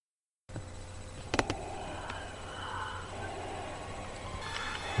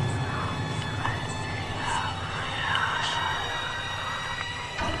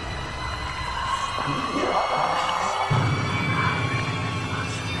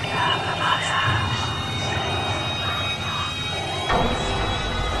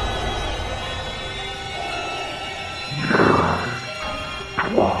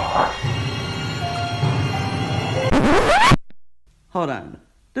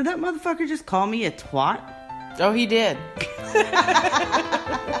Did that motherfucker just call me a twat? Oh, he did.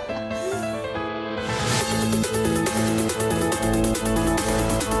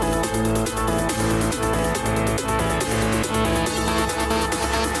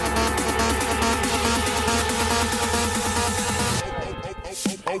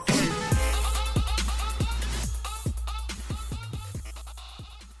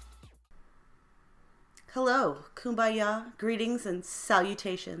 Hello, kumbaya, greetings and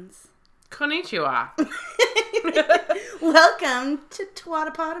salutations. Konnichiwa. Welcome to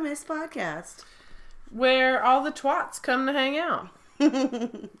Twatopotamus Podcast. Where all the twats come to hang out.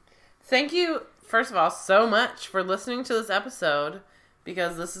 Thank you, first of all, so much for listening to this episode,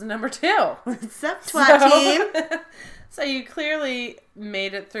 because this is number 2. What's up, twat team? So you clearly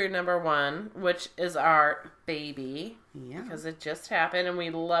made it through number 1, which is our baby. Yeah. Because it just happened and we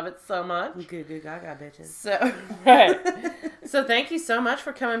love it so much. Good gaga, bitches. So, right. So thank you so much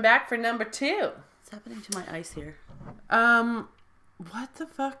for coming back for number 2. What's happening to my ice here? What the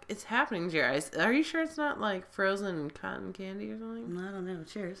fuck is happening to your eyes? Are you sure it's not like frozen cotton candy or something? I don't know.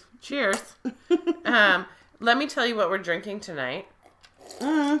 Cheers. Cheers. Let me tell you what we're drinking tonight.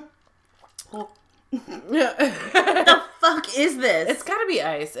 The fuck is this? It's gotta be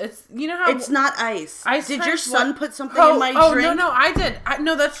ice. It's, you know how It's not ice. Ice Did your turns son what? put something in my drink? No, I did.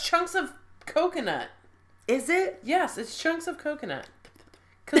 No, that's chunks of coconut. Is it? Yes, it's chunks of coconut.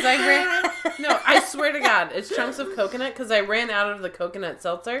 Because I ran... No, I swear to God, it's chunks of coconut because I ran out of the coconut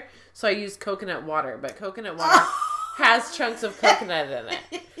seltzer, so I used coconut water. But coconut water has chunks of coconut in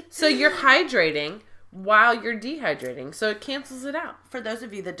it. So you're hydrating while you're dehydrating, so it cancels it out. For those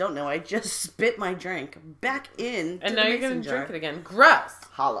of you that don't know, I just spit my drink back in And now you're going to drink it again. Gross.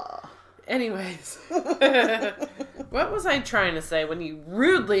 Holla. Anyways. What was I trying to say when you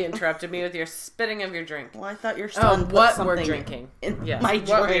rudely interrupted me with your spitting of your drink? Well, I thought your son put what something we're drinking. in Yes, my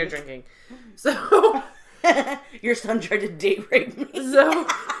what drink. we're drinking. So... Your son tried to date rape me. So...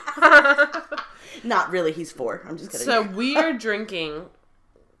 Not really, he's 4. I'm just kidding. So we are drinking...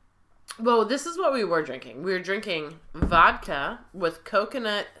 Well, this is what we were drinking. We were drinking vodka with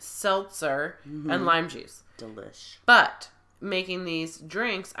coconut seltzer and lime juice. Delish. But making these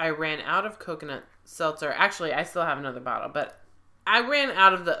drinks, I ran out of coconut seltzer. Actually, I still have another bottle, but I ran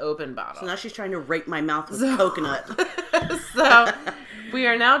out of the open bottle. So now she's trying to rape my mouth with coconut. So we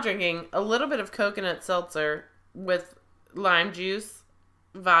are now drinking a little bit of coconut seltzer with lime juice,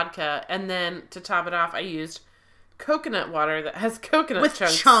 vodka, and then to top it off, I used coconut water that has coconut With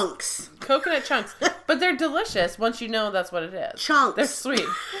chunks. chunks. Coconut chunks. But they're delicious once you know that's what it is. Chunks. They're sweet.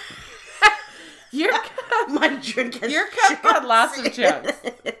 Your cup, My drink has your cup got chunks lots of in chunks.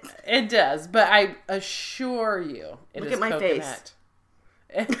 it. It does, but I assure you it Look is at my coconut.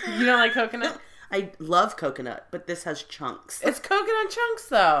 You don't like coconut? I love coconut, but this has chunks. It's coconut chunks,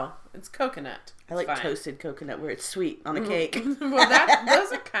 though. It's coconut. I like It's fine. toasted coconut where it's sweet on a cake. Well,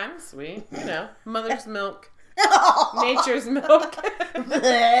 those are kind of sweet. You know, mother's milk. Nature's milk.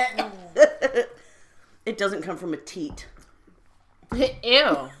 It doesn't come from a teat.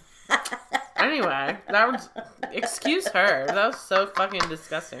 Ew. Anyway, that was... Excuse her. That was so fucking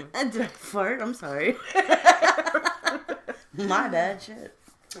disgusting. Did I fart? I'm sorry. My bad shit.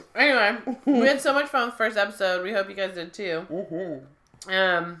 Anyway, we had so much fun with the first episode. We hope you guys did too.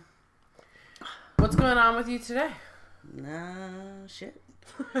 Mm-hmm. What's going on with you today? Nah, shit.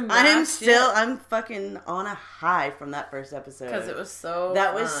 Nah, I'm fucking on a high from that first episode. because it was so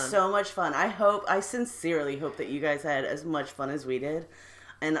That fun. was so much fun. I sincerely hope that you guys had as much fun as we did.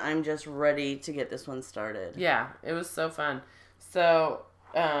 And I'm just ready to get this one started. Yeah, it was so fun. So,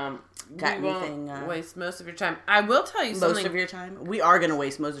 Got we anything, won't waste most of your time. I will tell you something. Most of your time? We are going to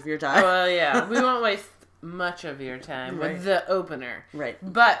waste most of your time. Well, yeah, we won't waste much of your time Right. with the opener. Right.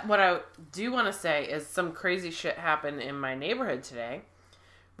 But what I do want to say is some crazy shit happened in my neighborhood today.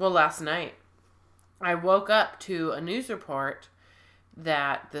 Well, last night. I woke up to a news report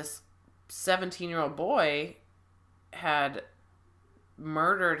that this 17-year-old boy had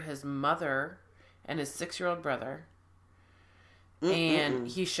murdered his mother and his 6-year-old brother. And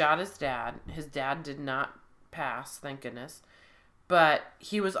he shot his dad. His dad did not pass, thank goodness. But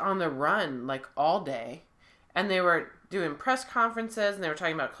he was on the run, like, all day. And they were doing press conferences, and they were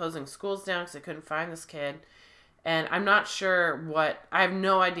talking about closing schools down because they couldn't find this kid. And I'm not sure I have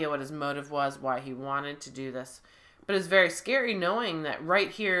no idea what his motive was, why he wanted to do this. But it's very scary knowing that right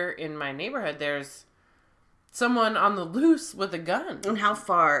here in my neighborhood, there's someone on the loose with a gun. And how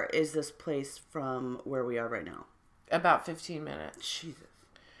far is this place from where we are right now? About 15 minutes. Jesus.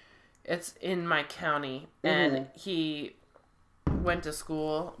 It's in my county, and he went to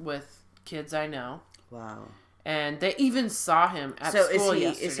school with kids I know. Wow. And they even saw him at school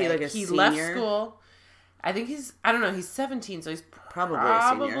yesterday. Is he like a he senior? left school. I think I don't know, he's 17, so he's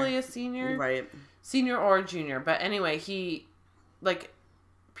probably a senior. Right. Senior or junior. But anyway, he, like,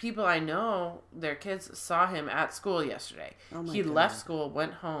 people I know, their kids saw him at school yesterday. Oh my he God. left school,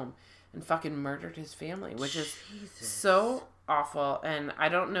 went home, and fucking murdered his family, which is so awful. And I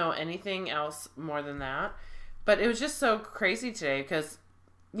don't know anything else more than that. But it was just so crazy today because,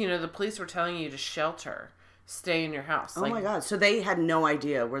 you know, the police were telling you to shelter, stay in your house. Oh my God. So they had no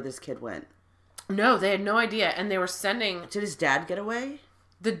idea where this kid went? No, they had no idea. And they were sending... Did his dad get away?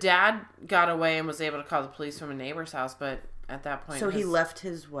 The dad got away and was able to call the police from a neighbor's house, but at that point... So he left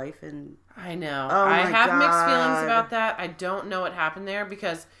his wife and... I know. Oh I have God. mixed feelings about that. I don't know what happened there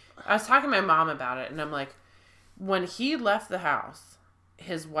because I was talking to my mom about it, and I'm like, when he left the house,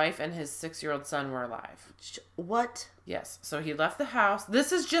 his wife and his 6-year-old son were alive. What? Yes. So he left the house.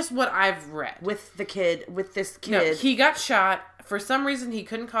 This is just what I've read. With this kid? No, he got shot. For some reason, he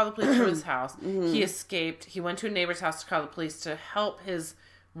couldn't call the police from his house. Mm-hmm. He escaped. He went to a neighbor's house to call the police to help his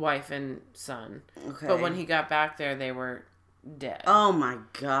wife and son. Okay. But when he got back there, they were dead. Oh my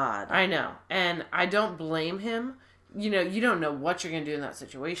God. I know. And I don't blame him. You know, you don't know what you're going to do in that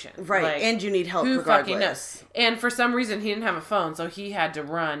situation. Right. Like, and you need help who regardless. fucking knows? And for some reason, he didn't have a phone, so he had to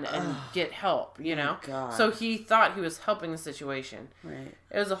run and get help, you know? God. So he thought he was helping the situation. Right.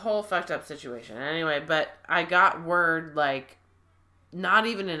 It was a whole fucked up situation. Anyway, but I got word, like, not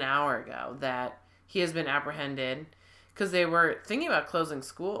even an hour ago that he has been apprehended because they were thinking about closing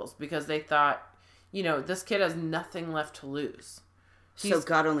schools because they thought, you know, this kid has nothing left to lose. So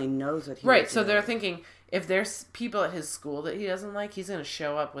God only knows what he Right, was so doing. they're thinking if there's people at his school that he doesn't like, he's going to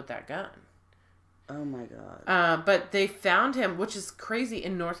show up with that gun. Oh my God. But they found him, which is crazy,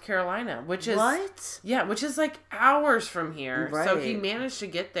 in North Carolina, which is... What? Yeah, which is like hours from here. Right. So he managed to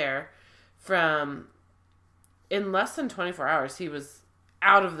get there in less than 24 hours. He was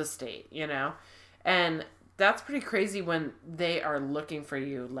out of the state, you know? And that's pretty crazy when they are looking for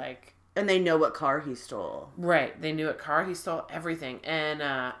you, like... And they know what car he stole. Right. They knew what car he stole, everything. And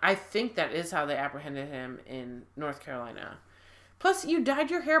I think that is how they apprehended him in North Carolina. Plus, you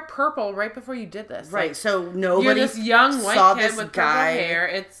dyed your hair purple right before you did this. Right, Like, so nobody you're this young white saw kid this with guy. purple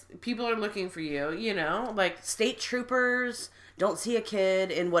hair. People are looking for you, you know? Like, State troopers don't see a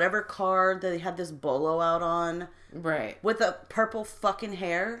kid in whatever car they had this bolo out on right. with a purple fucking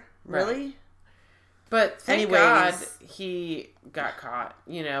hair. Really? Right. But thank Anyways. God he got caught,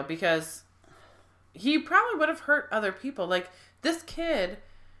 you know, because he probably would have hurt other people. Like, this kid,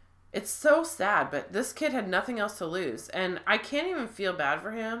 it's so sad, but this kid had nothing else to lose. And I can't even feel bad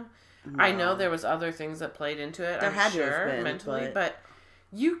for him. No. I know there was other things that played into it, I'm sure, mentally. But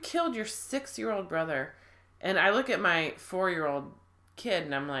you killed your 6-year-old brother. And I look at my 4-year-old kid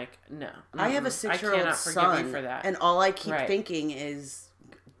and I'm like, no. I have a 6-year-old I cannot son, forgive you for that. and all I keep thinking is...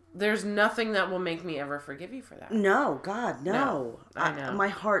 There's nothing that will make me ever forgive you for that. No, God, no. I know. My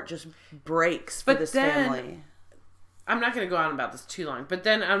heart just breaks for this family. I'm not going to go on about this too long. But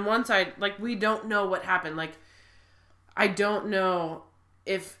then on one side, like, we don't know what happened. Like, I don't know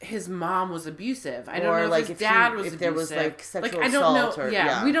if his mom was abusive. I don't know if his dad was abusive. If there was, like, sexual I don't assault know. or...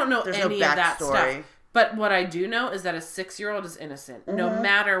 Yeah, we don't know There's any no of that backstory. stuff. But what I do know is that a 6-year-old is innocent. No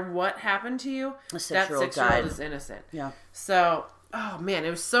matter what happened to you, that 6-year-old is innocent. Yeah. So... Oh, man, it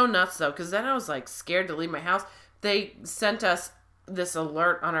was so nuts, though, because then I was, like, scared to leave my house. They sent us this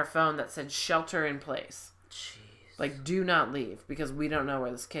alert on our phone that said shelter in place. Jeez. Like, do not leave, because we don't know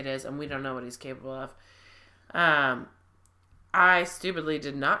where this kid is, and we don't know what he's capable of. I stupidly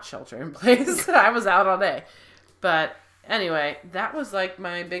did not shelter in place. I was out all day. But, anyway, that was, like,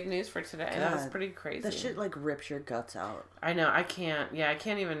 my big news for today. God, that was pretty crazy. That shit, like, rips your guts out. I know, I can't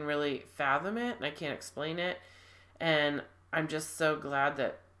even really fathom it, and I can't explain it, and... I'm just so glad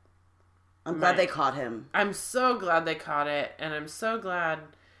that... I'm glad they caught him. I'm so glad they caught it, and I'm so glad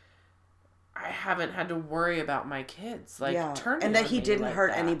I haven't had to worry about my kids. Like, turning and that he didn't like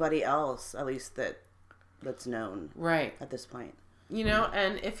hurt anybody else, at least that's known. Right. At this point. You know,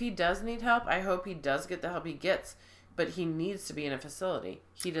 and if he does need help, I hope he does get the help he gets. But he needs to be in a facility.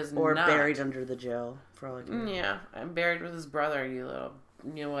 He does not. Or buried under the jail, for all I can. Yeah, I'm buried with his brother,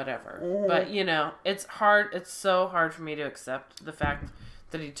 whatever. But, you know, it's hard. It's so hard for me to accept the fact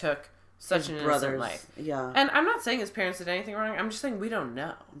that he took such an innocent life. Yeah. And I'm not saying his parents did anything wrong. I'm just saying we don't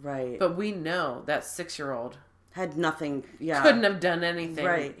know. Right. But we know that 6-year-old had nothing. Yeah. Couldn't have done anything.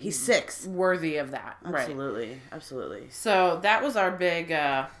 Right. He's 6. Worthy of that. Absolutely. Right. Absolutely. So that was our big...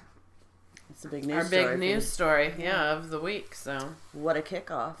 It's a big news story. Our big news story, of the week. So what a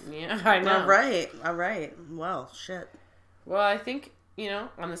kickoff! Yeah, I know. All right. Well, shit. Well, I think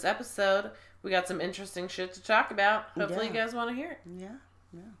on this episode we got some interesting shit to talk about. Hopefully you guys want to hear it. Yeah.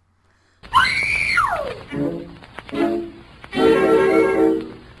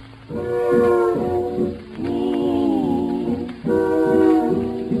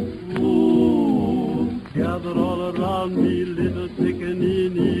 Gather all around me, little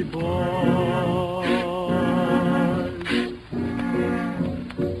pickaninny boys.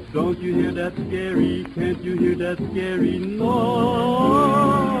 Don't you hear that scary? Can't you hear that scary noise?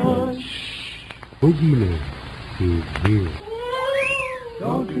 Boogeyman is here.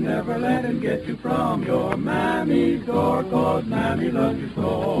 Don't you never let him get you from your mammy's door, 'cause mammy loves you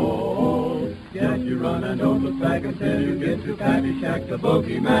so. Get you run and don't look back until you get to Patty Shack. The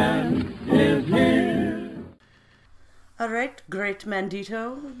boogeyman is here. All right, great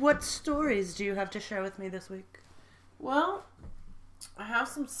Mandito. What stories do you have to share with me this week? Well, I have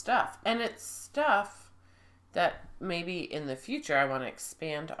some stuff, and it's stuff that maybe in the future I want to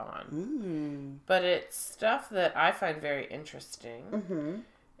expand on. But it's stuff that I find very interesting. Mm-hmm.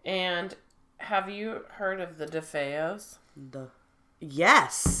 And have you heard of the DeFeos?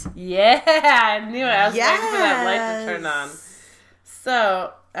 Yes. Yeah, I knew it. I was waiting for that light to turn on.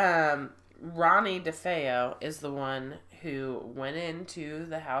 So, Ronnie DeFeo is the one who went into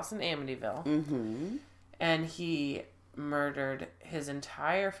the house in Amityville. Mm-hmm. And he murdered his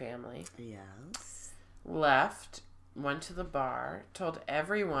entire family. Yes. Left, went to the bar, told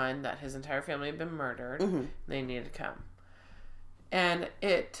everyone that his entire family had been murdered. Mm-hmm. They needed to come. And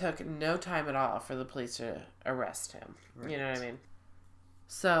it took no time at all for the police to arrest him. Right. You know what I mean?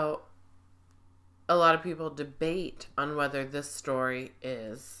 So, a lot of people debate on whether this story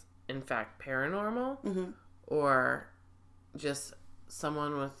is, in fact, paranormal or just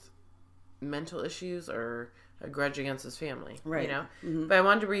someone with mental issues or a grudge against his family. Right. You know? Mm-hmm. But I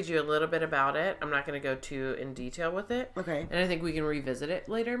wanted to read you a little bit about it. I'm not going to go too in detail with it. Okay. And I think we can revisit it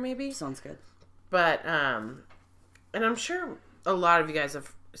later, maybe. Sounds good. But, and I'm sure a lot of you guys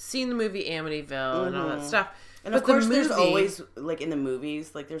have seen the movie Amityville and all that stuff. And of course, there's always, like in the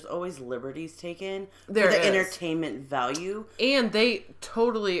movies, like there's always liberties taken for the entertainment value. And they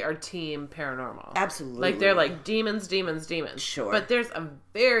totally are team paranormal. Absolutely. Like they're like demons. Sure. But there's a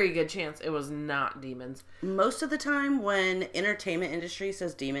very good chance it was not demons. Most of the time when entertainment industry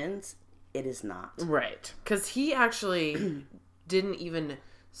says demons, it is not. Right. Because he actually didn't even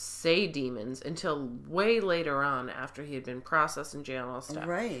say demons until way later on after he had been processed in jail and all stuff.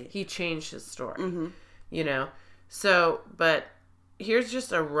 Right. He changed his story. You know? So, but here's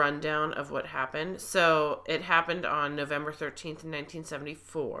just a rundown of what happened. So, it happened on November 13th,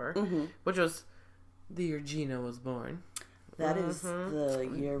 1974, which was the year Gina was born. That is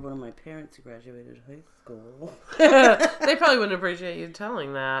the year one of my parents graduated high school. They probably wouldn't appreciate you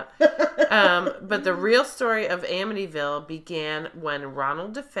telling that. But the real story of Amityville began when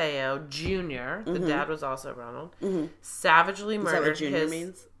Ronald DeFeo Jr., the dad was also Ronald, savagely murdered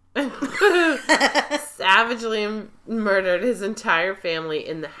means? Savagely murdered his entire family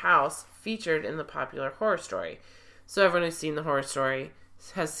in the house featured in the popular horror story. So everyone who's seen the horror story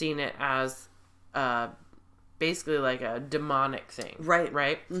has seen it as basically like a demonic thing. Right?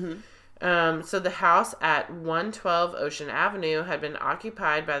 So the house at 112 Ocean Avenue had been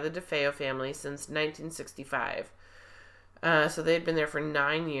occupied by the DeFeo family since 1965. So they had been there for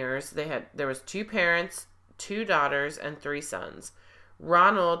 9 years. There was 2 parents, 2 daughters, and 3 sons.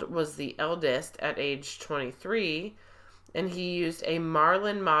 Ronald was the eldest at age 23, and he used a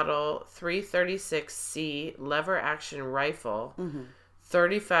Marlin Model 336C lever-action rifle,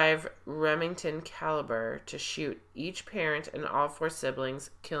 35 Remington caliber, to shoot each parent and all 4 siblings,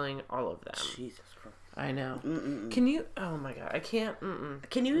 killing all of them. Jesus Christ. I know. Can you... Oh, my God. I can't...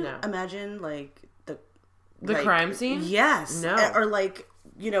 Can you imagine, like, the crime scene? Yes. No. Or, like,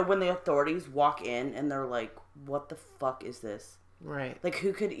 you know, when the authorities walk in and they're like, what the fuck is this? Right. Like,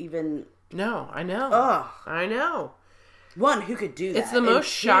 who could even... No, I know. Ugh. I know. One, who could do that? It's the most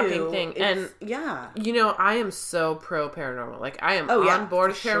shocking thing. And, yeah. You know, I am so pro-paranormal. Like, I am on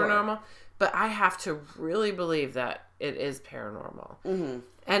board with paranormal, but I have to really believe that it is paranormal.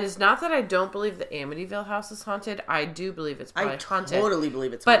 And it's not that I don't believe the Amityville house is haunted. I do believe it's probably haunted. I totally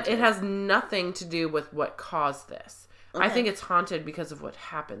believe it's haunted. But it has nothing to do with what caused this. Okay. I think it's haunted because of what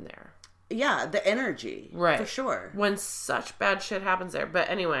happened there. Yeah, the energy. Right. For sure. When such bad shit happens there. But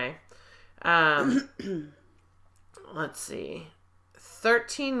anyway, let's see.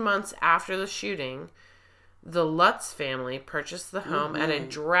 13 months after the shooting, the Lutz family purchased the home at a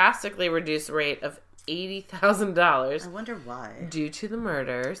drastically reduced rate of $80,000. I wonder why. Due to the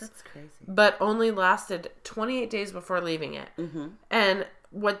murders. That's crazy. But only lasted 28 days before leaving it. And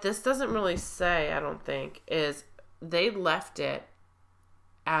what this doesn't really say, I don't think, is they left it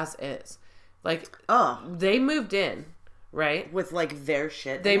as is. Like, Oh, they moved in, right? with like their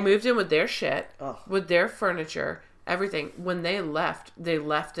shit. They in it? moved in with their shit, Ugh. with their furniture, everything. When they left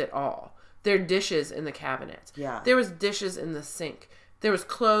it all. Their dishes in the cabinets. Yeah. There was dishes in the sink. There was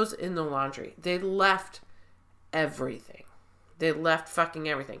clothes in the laundry. They left everything. They left fucking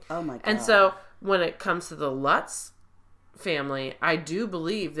everything. Oh my God. And so when it comes to the Lutz family, I do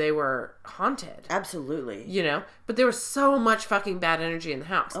believe they were haunted. Absolutely. You know? But there was so much fucking bad energy in the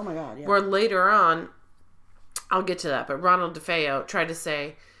house. Oh my God, yeah. Where later on, I'll get to that, but Ronald DeFeo tried to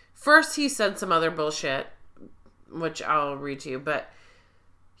say, first he said some other bullshit, which I'll read to you, but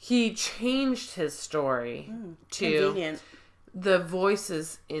he changed his story to Convenient. the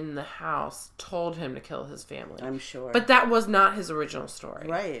voices in the house told him to kill his family. I'm sure. But that was not his original story.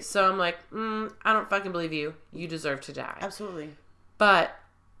 Right. So I'm like, I don't fucking believe you. You deserve to die. Absolutely. But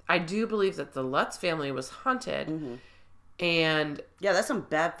I do believe that the Lutz family was haunted. Mm-hmm. And Yeah, that's some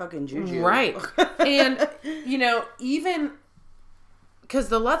bad fucking juju. right. And, you know, even because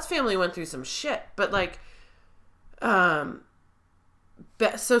the Lutz family went through some shit, but like,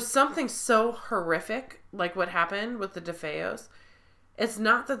 so something so horrific, like what happened with the DeFeos, it's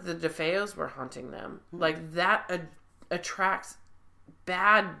not that the DeFeos were haunting them. Like, that attracts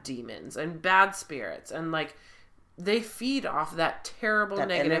bad demons and bad spirits, and like, they feed off that terrible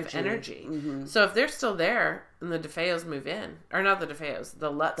negative energy. Mm-hmm. So if they're still there and the DeFeos move in, or not the DeFeos, the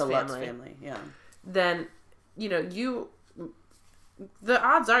Lutz family, yeah. then, you know, the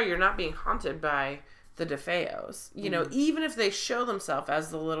odds are you're not being haunted by the DeFeos. You know, even if they show themselves as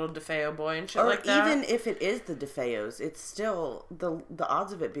the little DeFeo boy and shit Or like that. even if it is the DeFeos, it's still the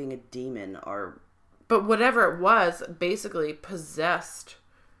odds of it being a demon are. But whatever it was, basically possessed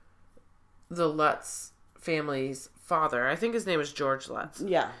the Lutz family's father. I think his name is George Lutz.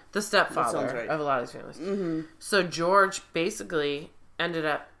 Yeah. The stepfather right. of a lot of these families. Mm-hmm. So George basically ended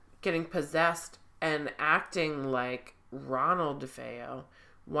up getting possessed and acting like Ronald DeFeo,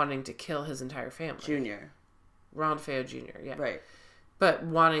 wanting to kill his entire family. Junior. Ronald DeFeo Jr., yeah. Right. But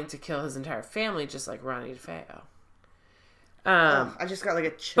wanting to kill his entire family just like Ronnie DeFeo. I just got like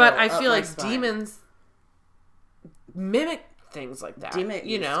a chill. But I up feel my like spine. demons mimic things like that. Demons,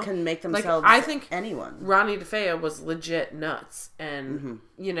 you know, can make like, themselves. I think anyone. Ronnie DeFeo was legit nuts, and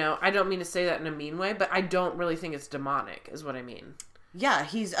you know, I don't mean to say that in a mean way, but I don't really think it's demonic, is what I mean. Yeah,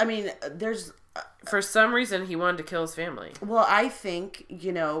 I mean, there's. For some reason, he wanted to kill his family. Well, I think,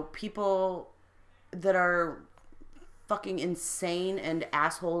 you know, people that are fucking insane and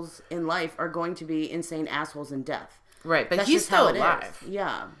assholes in life are going to be insane assholes in death. Right, but That's he's just how still it alive. is.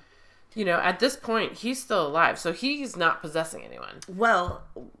 Yeah. You know, at this point, he's still alive, so he's not possessing anyone. Well,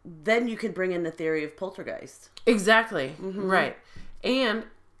 then you could bring in the theory of poltergeist. Exactly. Right. And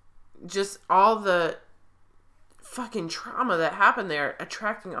just all the fucking trauma that happened there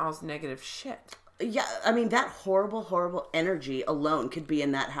attracting all this negative shit. Yeah, I mean, that horrible, horrible energy alone could be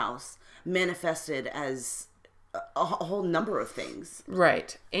in that house, manifested as a whole number of things.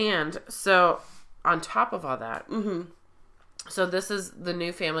 Right. And so, on top of all that, so this is the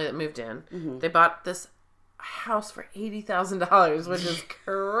new family that moved in. They bought this house for $80,000, which is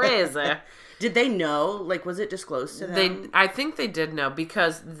crazy. Did they know? Like, was it disclosed to them? I think they did know,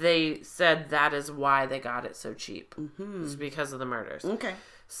 because they said that is why they got it so cheap. It's because of the murders. Okay.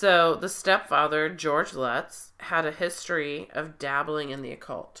 So the stepfather, George Lutz, had a history of dabbling in the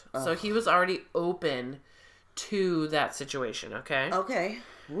occult. So he was already open to that situation, okay? Okay.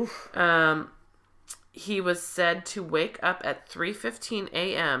 Oof. He was said to wake up at 3:15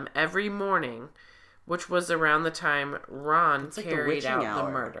 a.m. every morning, which was around the time Ron like the carried witching out hour.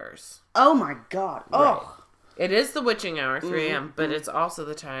 the murders. Oh my God. Oh. It is the witching hour, 3 a.m., but it's also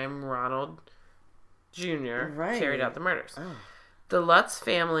the time Ronald Jr. Right. carried out the murders. Oh. The Lutz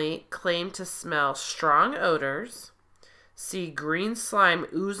family claimed to smell strong odors, see green slime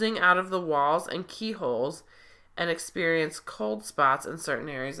oozing out of the walls and keyholes, and experience cold spots in certain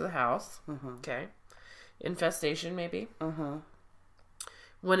areas of the house. Okay. Infestation, maybe.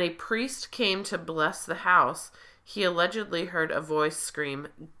 When a priest came to bless the house, he allegedly heard a voice scream,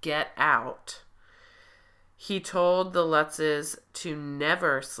 "Get out." He told the Lutzes to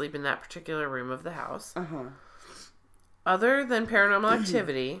never sleep in that particular room of the house. Other than paranormal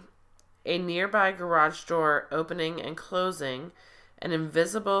activity, a nearby garage door opening and closing, an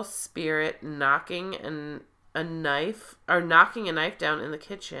invisible spirit knocking a knife down in the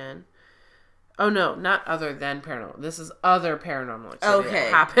kitchen. Oh no, not other than paranormal. This is other paranormal activity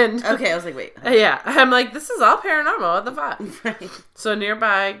that happened. Okay, I was like, wait. Yeah, I'm like, this is all paranormal. What the fuck? Right. So a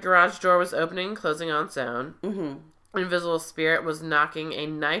nearby garage door was opening and closing on its own. An invisible spirit was knocking a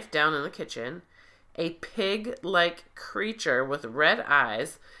knife down in the kitchen. A pig-like creature with red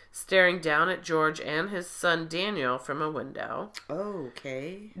eyes staring down at George and his son Daniel from a window.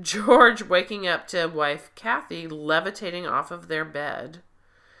 Okay. George waking up to wife Kathy levitating off of their bed.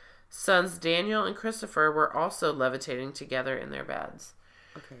 Sons Daniel and Christopher were also levitating together in their beds.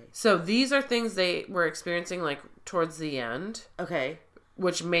 Okay. So these are things they were experiencing like towards the end, Okay.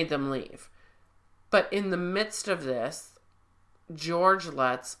 which made them leave. But in the midst of this, George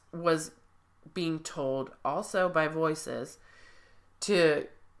Lutz was being told also by voices to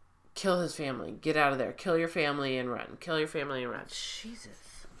kill his family. Get out of there. Kill your family and run. Kill your family and run.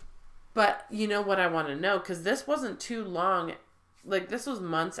 Jesus. But you know what I want to know? Because this wasn't too long. Like, this was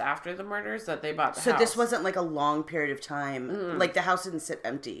months after the murders that they bought the house. So this wasn't like a long period of time. Mm-mm. Like the house didn't sit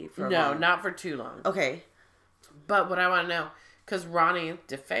empty for No, long. not for too long. Okay. But what I want to know, because Ronnie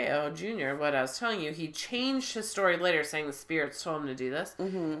DeFeo Jr., what I was telling you, he changed his story later saying the spirits told him to do this.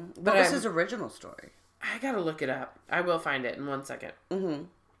 Mm-hmm. But What was his original story? I got to look it up. I will find it in 1 second. Mm-hmm.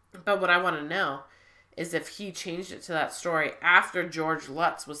 But what I want to know is if he changed it to that story after George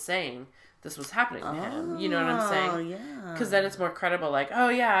Lutz was saying this was happening to him. You know what I'm saying? Oh, yeah. Because then it's more credible. Like, oh,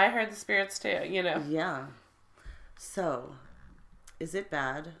 yeah, I heard the spirits too, you know? Yeah. So, is it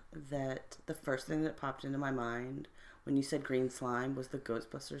bad that the first thing that popped into my mind when you said green slime was the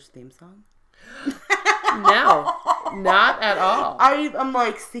Ghostbusters theme song? No, not at all. I'm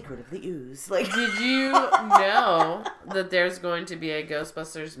like, secret of the ooze. Like, Did you know that there's going to be a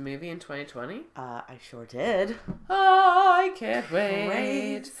Ghostbusters movie in 2020? I sure did. I can't wait.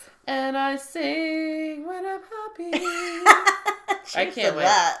 Great. And I sing when I'm happy. I She can't said wait.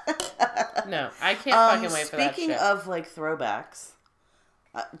 that. No, I can't fucking wait for that Speaking shit. of like throwbacks,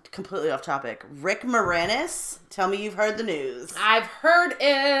 completely off topic. Rick Moranis, tell me you've heard the news. I've heard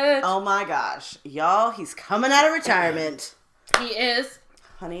it. Oh my gosh, y'all, he's coming out of retirement. He is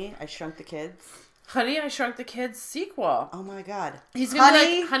Honey, I Shrunk the Kids. Honey, I Shrunk the Kids sequel. Oh my god. He's gonna be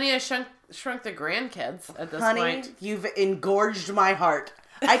Honey, like Honey, I Shrunk the Grandkids at this honey, point. you've engorged my heart.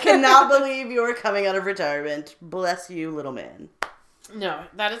 I cannot believe you are coming out of retirement. Bless you, little man. No,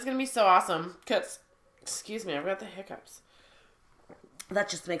 that is gonna be so awesome. Cause, excuse me, I've got the hiccups. That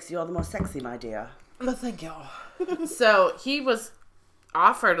just makes you all the more sexy, my dear. Well, thank you. So he was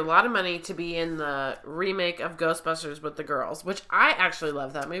offered a lot of money to be in the remake of Ghostbusters with the girls, which I actually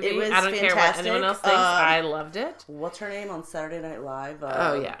love that movie. It was I don't care what fantastic. anyone else thinks. I loved it. What's her name on Saturday Night Live?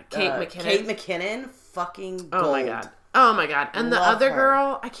 Oh, yeah. Kate McKinnon. Kate McKinnon. Fucking gold. Oh my god. Oh my god. And the Love other her.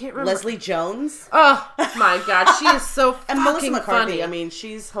 girl, I can't remember. Leslie Jones. Oh my god, she is so And Melissa fucking McCarthy. funny. I mean,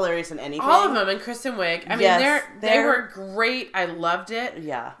 she's hilarious in anything. All of them, and Kristen Wiig. I mean, Yes, they they're- were great. I loved it.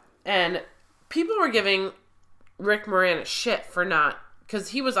 Yeah. And people were giving Rick Moranis shit for not,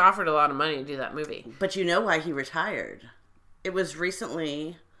 because he was offered a lot of money to do that movie. But you know why he retired? It was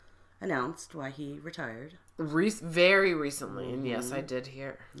recently announced why he retired. Very recently, and yes, I did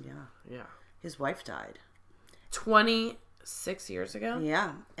hear. Yeah. Yeah. His wife died. 26 years ago?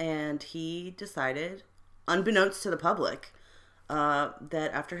 Yeah. And he decided, unbeknownst to the public,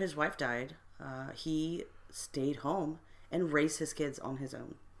 that after his wife died, he stayed home and raised his kids on his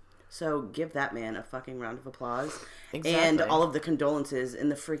own. So give that man a fucking round of applause. Exactly. And all of the condolences in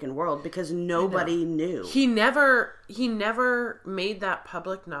the freaking world, because nobody knew. He never made that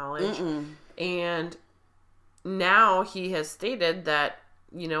public knowledge. And now he has stated that,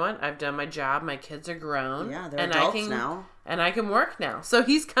 you know what, I've done my job, my kids are grown. Yeah, they're and adults now. And I can work now. So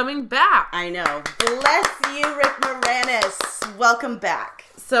he's coming back. I know. Bless you, Rick Moranis. Welcome back.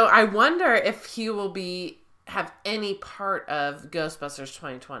 So I wonder if he will have any part of Ghostbusters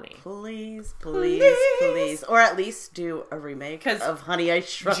 2020. Please. Or at least do a remake 'Cause of Honey, I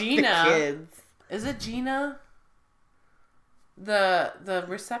Shrunk Gina- the Kids. Is it Gina? The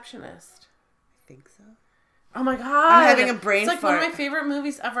receptionist. I think so. Oh my god. I'm having a brain It's like one fart. of my favorite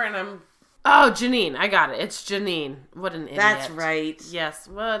movies ever, and I'm... Oh, Janine. I got it. It's Janine. What an idiot. That's right. Yes,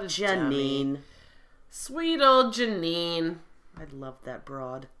 what a dummy. Janine. Sweet old Janine. I love that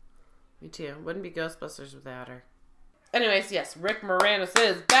broad. Me too. Wouldn't be Ghostbusters without her. Anyways, yes, Rick Moranis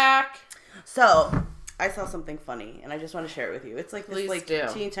is back. So, I saw something funny, and I just want to share it with you. It's like Please this do.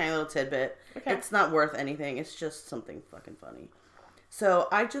 teeny tiny little tidbit. Okay. It's not worth anything. It's just something fucking funny. So,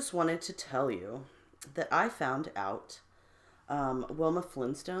 I just wanted to tell you that I found out Wilma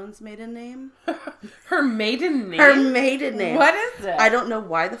Flintstone's maiden name. Her maiden name? Her maiden name. What is it? I don't know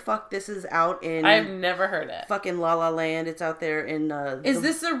why the fuck this is out in I've never heard it. fucking La La Land. It's out there in... Is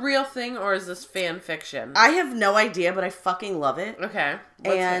this a real thing, or is this fan fiction? I have no idea, but I fucking love it. Okay.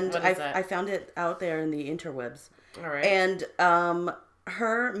 What is I it? found it out there in the interwebs. All right. And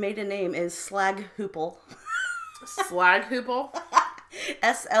her maiden name is Slag Hoople. Slag Hoople?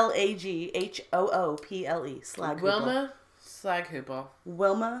 SLAGHOOPLE. Slag Hoople. Wilma Slag Hoople.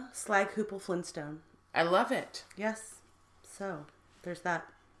 Wilma Slag Hoople Flintstone. I love it. Yes. So, there's that.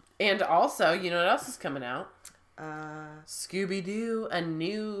 And also, you know what else is coming out? Uh, Scooby-Doo, a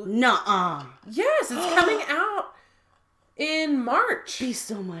new... Nuh-uh. Yes, it's coming out in March. Be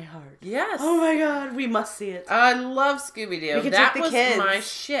Still My Heart. Yes. Oh my god, we must see it. I love Scooby-Doo. We can That take the was kids. my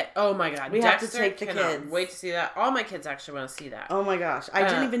shit. Oh my god. We Dexter have to take the cannot kids. wait to see that. All my kids actually want to see that. Oh my gosh, I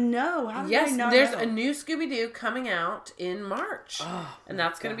didn't even know. How did Yes, I not there's know? a new Scooby-Doo coming out in March. Oh, and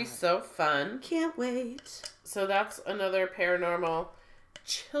that's going to be so fun. Can't wait. So that's another paranormal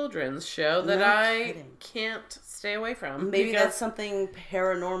children's show that No I kidding. can't stay away from. Maybe because- that's something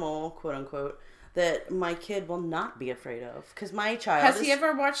paranormal, quote unquote, that my kid will not be afraid of. Because my child Has is... he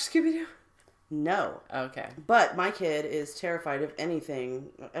ever watched Scooby-Doo? No. Okay. But my kid is terrified of anything.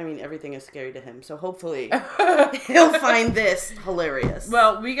 I mean, everything is scary to him. So hopefully he'll find this hilarious.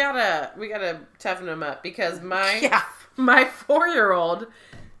 Well, we gotta toughen him up because my Yeah. my 4-year-old.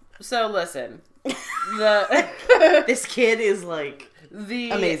 So listen, the This kid is like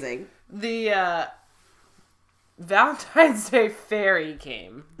the amazing. The Valentine's Day fairy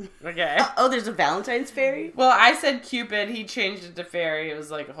came. Okay. Oh, there's a Valentine's fairy? Well, I said Cupid. He changed it to fairy. It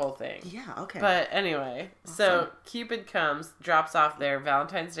was like a whole thing. Yeah, okay. But anyway, so Cupid comes, drops off their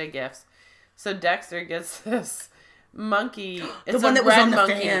Valentine's Day gifts. So Dexter gets this monkey. It's one a that was red on the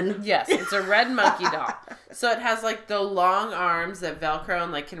monkey. fan. Yes, it's a red monkey doll. So it has like the long arms that Velcro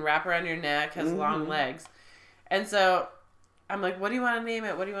and like can wrap around your neck, has long legs. And so I'm like, what do you want to name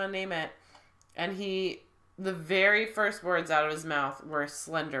it? What do you want to name it? And the very first words out of his mouth were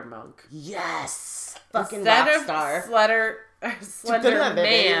Slender Monk. Yes. Fucking Instead rock of star. Slender Man,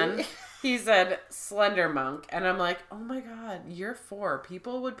 baby. he said Slender Monk. And I'm like, oh my god, you're 4.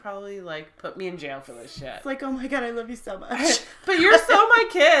 People would probably like put me in jail for this shit. It's like, oh my god, I love you so much. But you're so my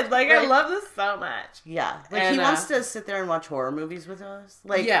kid. Like, I Right. love this so much. Yeah. Like, And, he wants to sit there and watch horror movies with us.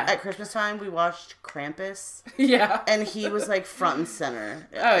 Like, Yeah. at Christmas time, we watched Krampus. Yeah. And he was, like, front and center.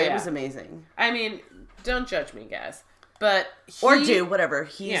 Oh, It yeah. was amazing. I mean, don't judge me, guys. But Or do, whatever.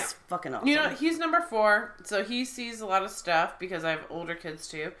 He's Yeah. fucking awesome. You know, he's number 4, so he sees a lot of stuff because I have older kids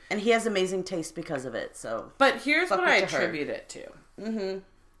too. And he has amazing taste because of it, so. But here's Fuck what I it to her. attribute it to.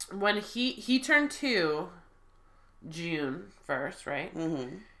 Mm-hmm. When he turned 2 June 1st, right?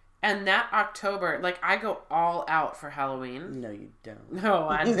 Mm-hmm. And that October, like, I go all out for Halloween. No, you don't. No,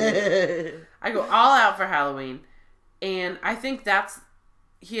 I do. I go all out for Halloween. And I think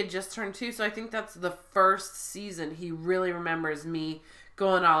he had just turned 2, so I think that's the first season he really remembers me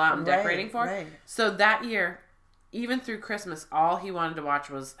going all out and decorating for. Right. So that year, even through Christmas, all he wanted to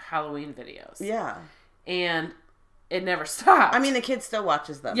watch was Halloween videos. Yeah. And it never stopped. I mean, the kid still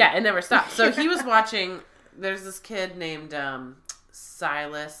watches them. Yeah, it never stopped. So he was watching, there's this kid named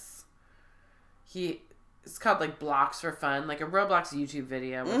Silas. It's called like Blocks for Fun, like a Roblox YouTube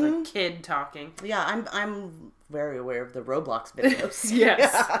video with a kid talking. Yeah, I'm very aware of the Roblox videos.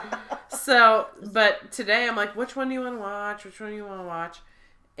 Yes. So, but today I'm like, which one do you want to watch? Which one do you want to watch?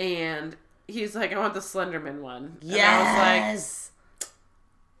 And he's like, I want the Slenderman one. And I was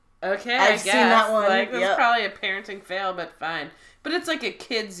like, okay, I I've guess. seen that one. Like, that's Yep. probably a parenting fail, but fine. But it's like a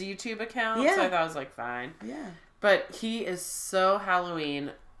kid's YouTube account, Yeah. so I thought it was like fine. Yeah. But he is so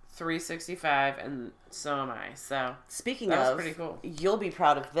Halloween 365, and so am I. So Speaking that was of, pretty cool. you'll be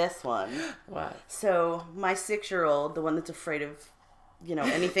proud of this one. What? So my 6-year-old, the one that's afraid of,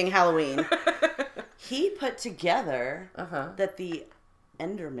 anything Halloween, he put together that the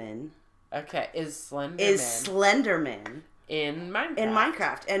Enderman Okay, is Slenderman is Slenderman in Minecraft? in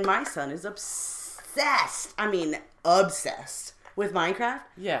Minecraft, and my son is obsessed. I mean, obsessed with Minecraft.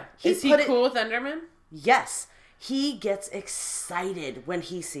 Yeah. He Is he put it- cool with Enderman? Yes, he gets excited when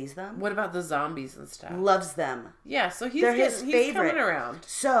he sees them. What about the zombies and stuff? Loves them. Yeah, so he's They're his he's favorite. coming around.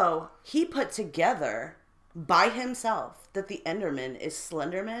 So he put together by himself that the Enderman is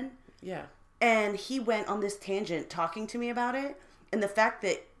Slenderman, Yeah. and he went on this tangent talking to me about it, and the fact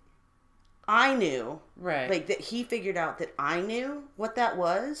that I knew, Right. like that he figured out that I knew what that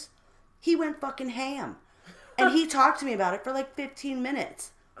was, he went fucking ham, and he talked to me about it for like 15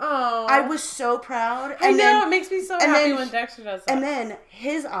 minutes. Oh. I was so proud. I And know, then- it makes me so and happy then- when Dexter does that. And then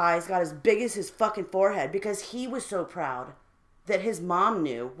his eyes got as big as his fucking forehead because he was so proud that his mom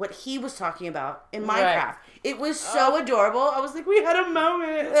knew what he was talking about in Minecraft. Right. It was so adorable. I was like, we had a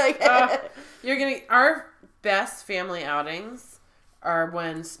moment. Like, Our best family outings are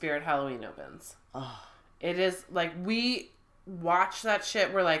when Spirit Halloween opens. Oh. It is like we watch that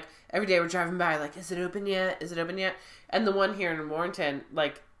shit. We're like every day we're driving by, like, is it open yet? Is it open yet? And the one here in Warrenton,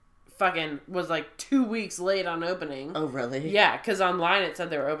 like fucking was like 2 weeks late on opening. Oh, really? Yeah, because online it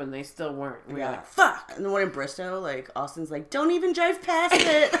said they were open. They still weren't. We were Yeah. like, fuck. And the one in Bristow, like, Austin's like, don't even drive past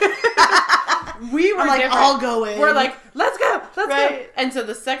it. We were I'm like, different. I'll go in. We're like, let's go. Let's go. Right. And so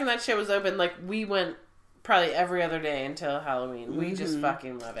the second that shit was open, like, we went probably every other day until Halloween. We just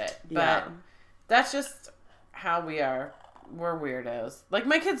fucking love it. But Yeah. that's just how we are. We're weirdos. Like,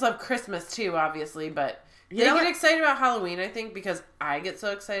 my kids love Christmas too, obviously, but they know get what? excited about Halloween, I think, because I get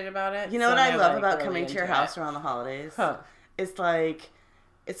so excited about it. You know So what I they're, love like, about really coming to your into house it. around the holidays? Huh. It's like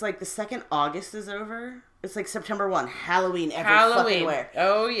the second August is over. It's like September 1, Halloween every fucking Halloween. where.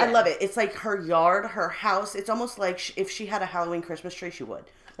 Oh, yeah. I love it. It's like her yard, her house. It's almost like if she had a Halloween Christmas tree, she would.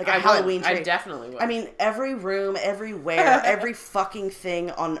 Like a I would. Halloween tree. I definitely would. I mean, every room, everywhere, every fucking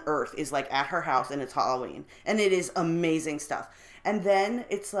thing on earth is like at her house, and it's Halloween. And it is amazing stuff. And then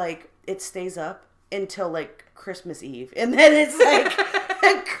it's like, it stays up until like Christmas Eve. And then it's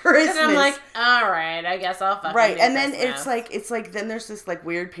like Christmas. And I'm like, all right, I guess I'll fucking right. do And then Christmas. it's like, then there's this like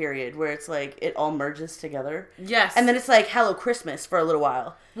weird period where it's like, it all merges together. Yes. And then it's like Hello Christmas for a little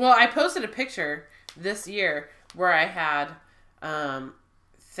while. Well, I posted a picture this year where I had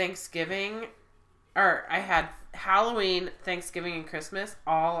Thanksgiving, or I had Halloween, Thanksgiving, and Christmas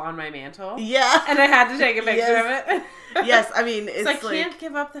all on my mantle. Yeah. And I had to take a picture Yes. of it. Yes, I mean, it's I like, can't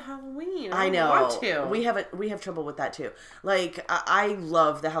give up the Halloween. I don't know. want to. We have trouble with that too. Like I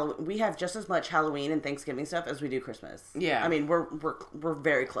love the Halloween. We have just as much Halloween and Thanksgiving stuff as we do Christmas. Yeah. I mean, we're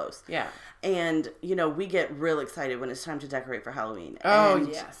very close. Yeah. And you know, we get real excited when it's time to decorate for Halloween. Oh, And-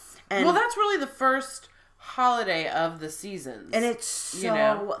 yes. And Well, that's really the first holiday of the seasons. and it's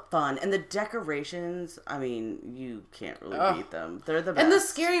so fun. And the decorations, I mean, you can't really beat them. They're the best. And the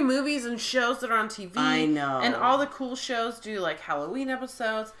scary movies and shows that are on TV. I know. And all the cool shows do like Halloween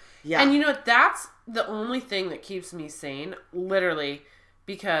episodes. Yeah. And you know what? That's the only thing that keeps me sane, literally,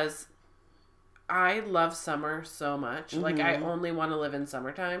 because I love summer so much. Like, I only want to live in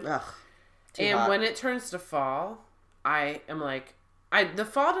summertime. Ugh, too And hot. when it turns to fall, I am like, the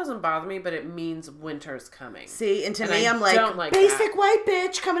fall doesn't bother me, but it means winter's coming. See, and to And me, I I'm like, don't like basic that. white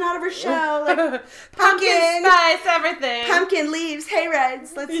bitch coming out of her shell, like Pumpkin spice, everything. pumpkin leaves, hay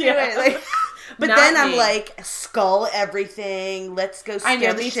rides. Let's do Yeah. it. Like, but Not then I'm me. like, skull everything. Let's go I know,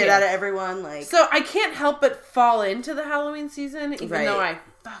 scare the me shit too. out of everyone. Like, So I can't help but fall into the Halloween season, even Right. though I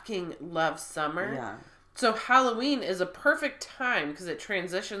fucking love summer. yeah, So Halloween is a perfect time because it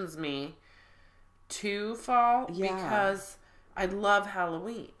transitions me to fall Yeah. because I love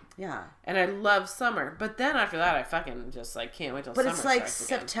Halloween. yeah. And I love summer. But then after that, I fucking just like can't wait till But summer it's like starts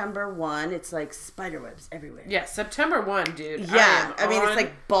again. September 1. It's like spider webs everywhere. Yeah, September 1, dude. Yeah, I mean, on- it's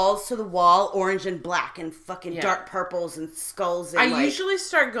like balls to the wall, orange and black, and fucking Yeah. dark purples and skulls. And I like usually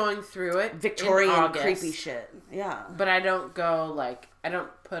start going through it Victorian in August, creepy shit. Yeah, but I don't go like I don't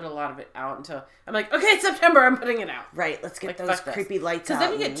put a lot of it out until I'm like, okay, it's September, I'm putting it out. right. Let's get Like, those fuck this. creepy lights out. Because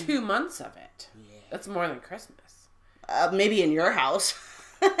then you get and- 2 months of it. Yeah. That's more than Christmas. maybe in your house.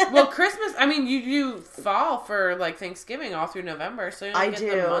 Well, Christmas, I mean, you do fall for like Thanksgiving all through November, so you only I get do.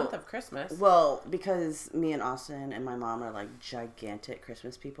 the month of Christmas. Well, because me and Austin and my mom are like gigantic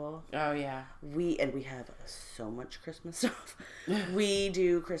Christmas people. Oh, yeah. We have so much Christmas stuff. We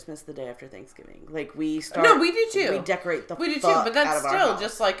do Christmas the day after Thanksgiving. Like we start. No, we do too. We decorate the. We do too, fuck but that's out of our still house.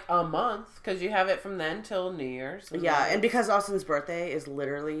 just like a month because you have it from then till New Year's. Yeah, and because Austin's birthday is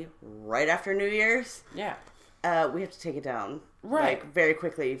literally right after New Year's, yeah. we have to take it down Right. like very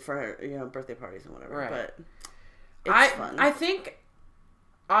quickly for birthday parties and whatever. Right. But it's fun. I think,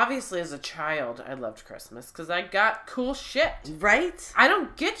 obviously, as a child, I loved Christmas because I got cool shit. Right? I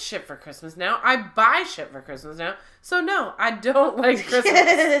don't get shit for Christmas now. I buy shit for Christmas now. So, no, I don't like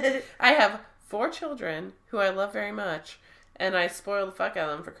Christmas. I have 4 children who I love very much, and I spoil the fuck out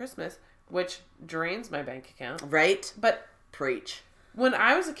of them for Christmas, which drains my bank account. Right? But Preach. when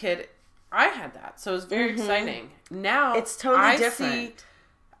I was a kid, I had that, so it was very exciting. Now It's totally I different.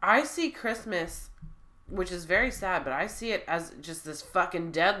 I see Christmas, which is very sad, but I see it as just this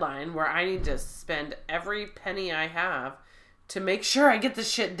fucking deadline where I need to spend every penny I have to make sure I get the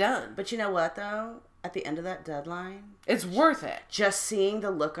shit done. But you know what though? At the end of that deadline, It's worth it. just seeing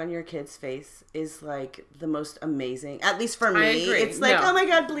the look on your kid's face is like the most amazing. At least for me, I agree. it's like, No. oh my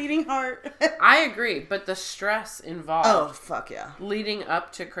god, bleeding heart. I agree, but the stress involved Oh fuck yeah. leading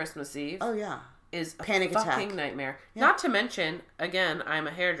up to Christmas Eve Oh yeah. is a Panic fucking attack. nightmare. Not to mention, again, I'm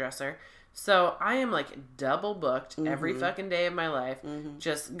a hairdresser, so I am like double booked every fucking day of my life,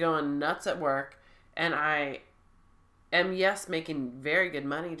 just going nuts at work, and I am, yes, making very good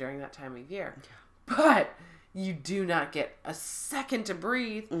money during that time of year, but you do not get a second to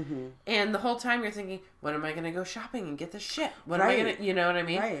breathe, and the whole time you're thinking, when am I going to go shopping and get this shit? When am I Right. going to, you know what I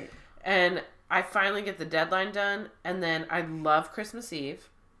mean? Right. And I finally get the deadline done, and then I love Christmas Eve,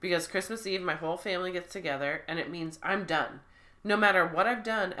 because Christmas Eve my whole family gets together, and it means I'm done. No matter what I've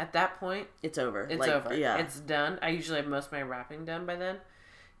done at that point, It's over. it's Like, over. Yeah. It's done. I usually have most of my wrapping done by then.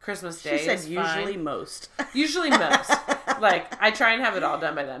 Christmas Day She said is usually fine. most. Usually most. Like, I try and have it all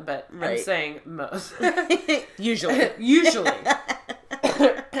done by then, but I'm Right. saying most. Usually. Usually.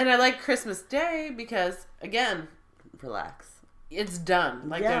 And I like Christmas Day because, again, Relax. it's done.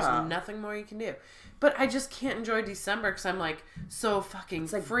 Like, Yeah. there's nothing more you can do. But I just can't enjoy December because I'm, like, so fucking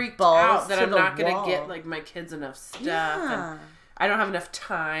like freaked balls out that to I'm the not going to wall. get, like, my kids enough stuff. Yeah. And I don't have enough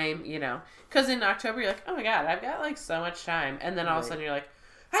time, you know. Because in October, you're like, oh my God, I've got, like, so much time. And then all of a Right. sudden, you're like,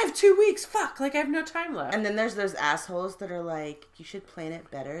 I have 2 weeks. Fuck. Like, I have no time left. And then there's those assholes that are like, you should plan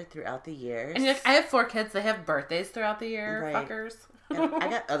it better throughout the years. And you're like, I have 4 kids. They have birthdays throughout the year, Right. fuckers. And I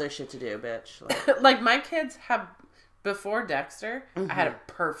got other shit to do, bitch. Like, Like, my kids have, before Dexter, I had Mm-hmm. it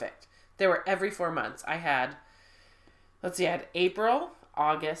perfect. They were every 4 months. I had April,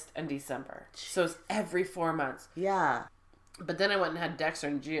 August, and December. So it's every 4 months. yeah. But then I went and had Dexter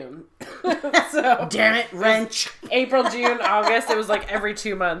in June. So Damn it, wrench. April, June, August, it was like every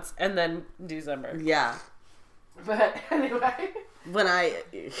 2 months, and then December. Yeah. But anyway. When I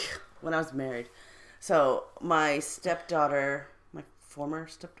was married, so my stepdaughter, my former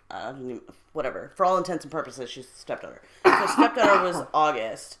whatever, for all intents and purposes, she's a stepdaughter. So stepdaughter was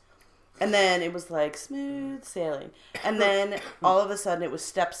August, and then it was like smooth sailing, and then all of a sudden it was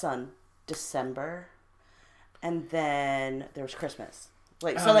stepson December, and then there was Christmas.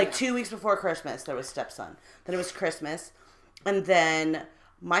 Like so, like 2 weeks before Christmas, there was stepson. Then it was Christmas, and then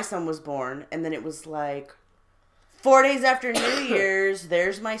my son was born, and then it was like 4 days after New Year's,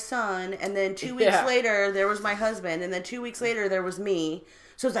 there's my son, and then 2 weeks Yeah. later, there was my husband, and then 2 weeks later, there was me.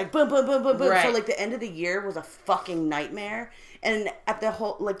 So it's like boom, boom, boom, boom, boom. Right. So like the end of the year was a fucking nightmare, and at the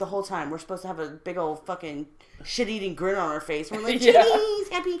whole time, we're supposed to have a big old fucking shit-eating grin on our face. We're like, Yeah. "Jeez,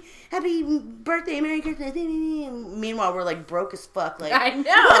 happy birthday, Merry Christmas." Meanwhile, we're like broke as fuck. Like, I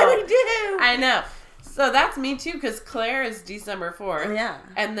know. what do we do? I know. So that's me too, because Claire is December 4th. Yeah.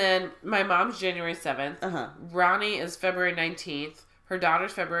 And then my mom's January 7th. Uh-huh. Ronnie is February 19th. Her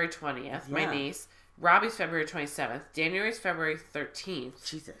daughter's February 20th, my Yeah. niece. Robbie's February 27th. January's February 13th.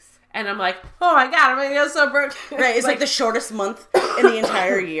 Jesus. And I'm like, oh my God, I'm going to go so broke. Right, it's like the shortest month in the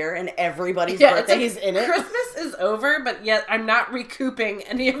entire year, and everybody's it's birthday like is in it. Christmas is over, but yet I'm not recouping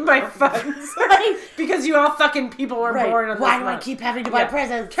any of my funds. Right. Because you all fucking people were born on this Why do I month. keep having to buy Yeah.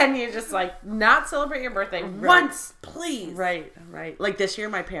 presents? Can you just like not celebrate your birthday once, please? Right. Like this year,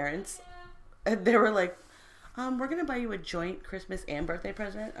 my parents, they were like, we're gonna buy you a joint Christmas and birthday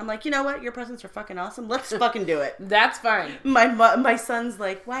present. I'm like, you know what? Your presents are fucking awesome. Let's fucking do it. That's fine. My son's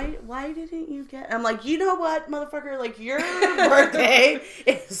like, why didn't you get? I'm like, you know what, motherfucker? Like your birthday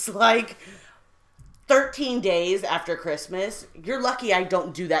is like 13 days after Christmas. You're lucky I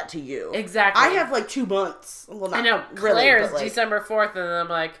don't do that to you. Exactly. I have like 2 months. Well, not I know. really, Claire's but, like, December 4th, and then I'm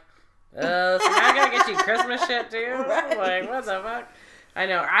like, so now I gotta get you Christmas shit too? Right. Like, what the fuck? I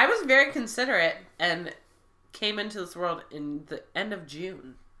know. I was very considerate and came into this world in the end of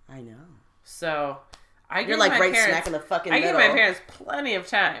June. I know. So I You're give like my right parents, smack in the fucking I give middle. my parents plenty of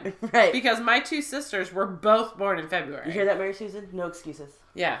time. Right. Because my 2 sisters were both born in February. You hear that, Mary Susan? No excuses.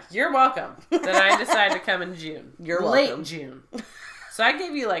 Yeah, you're welcome that I decided to come in June. You're Late welcome. June. So I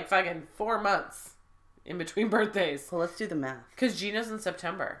gave you like fucking 4 months in between birthdays. Well, let's do the math. Because Gina's in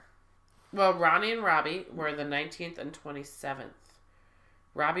September. Well, Ronnie and Robbie were the 19th and 27th.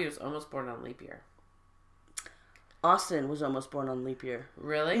 Robbie was almost born on leap year. Austin was almost born on leap year.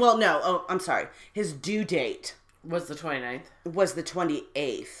 Really? Well, no. Oh, I'm sorry. His due date was the 29th. was the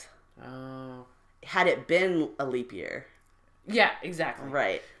 28th. Oh. Had it been a leap year. Yeah, exactly.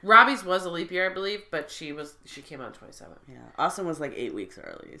 Right. Robbie's was a leap year, I believe, but she came on 27th. Yeah. Austin was like 8 weeks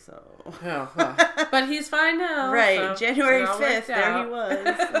early, so. Oh, well. But he's fine now. Right. So January it all 5th, worked there out. he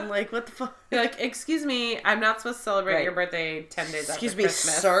was. I'm like, what the fuck? You're like, excuse me, I'm not supposed to celebrate Right. your birthday 10 days Excuse after me,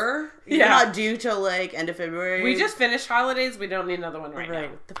 Christmas. sir? You're Yeah. not due till like end of February. We just finished holidays. We don't need another one right Right. now.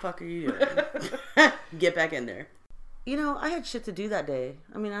 What the fuck are you doing? Get back in there. You know, I had shit to do that day.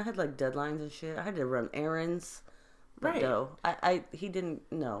 I mean, I had like deadlines and shit. I had to run errands. But Right. no, he didn't,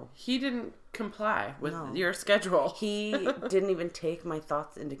 no. He didn't comply with No. your schedule. He didn't even take my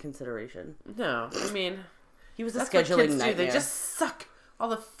thoughts into consideration. No, I mean, He was a that's what scheduling kids do. nightmare. They just suck all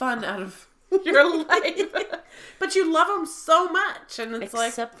the fun out of your life. But you love them so much, and it's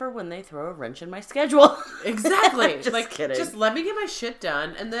Except for when they throw a wrench in my schedule. exactly Just like kidding. just let me get my shit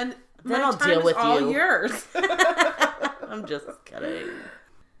done, and then my I'll time deal is with all you. yours. I'm just kidding.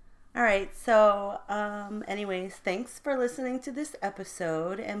 All right, so anyways, thanks for listening to this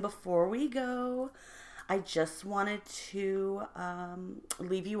episode. And before we go, I just wanted to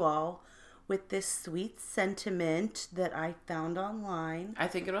leave you all with this sweet sentiment that I found online. I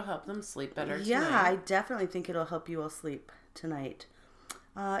think it'll help them sleep better tonight. Yeah, I definitely think it'll help you all sleep tonight.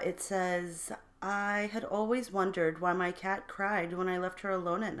 It says, I had always wondered why my cat cried when I left her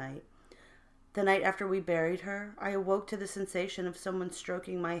alone at night. The night after we buried her, I awoke to the sensation of someone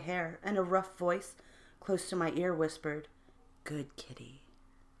stroking my hair, and a rough voice close to my ear whispered, "Good kitty."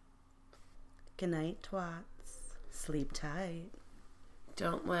 Good night, twats. Sleep tight.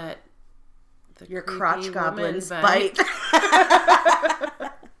 Don't let your crotch goblins bite. bite.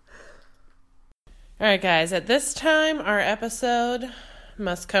 All right, guys. At this time, our episode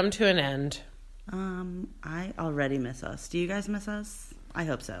must come to an end. I already miss us. Do you guys miss us? I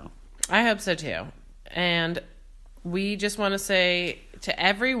hope so. I hope so too. And we just want to say to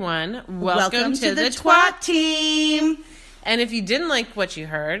everyone, welcome to the twat team. And if you didn't like what you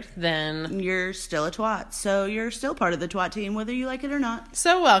heard, then you're still a twat. So you're still part of the twat team, whether you like it or not.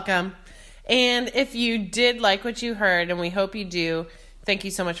 So welcome. And if you did like what you heard, and we hope you do, thank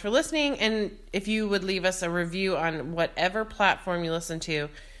you so much for listening. And if you would leave us a review on whatever platform you listen to,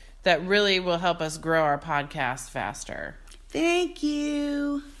 that really will help us grow our podcast faster. Thank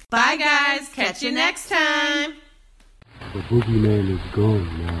you. Bye, guys. Catch you next time. The boogeyman is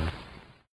gone now.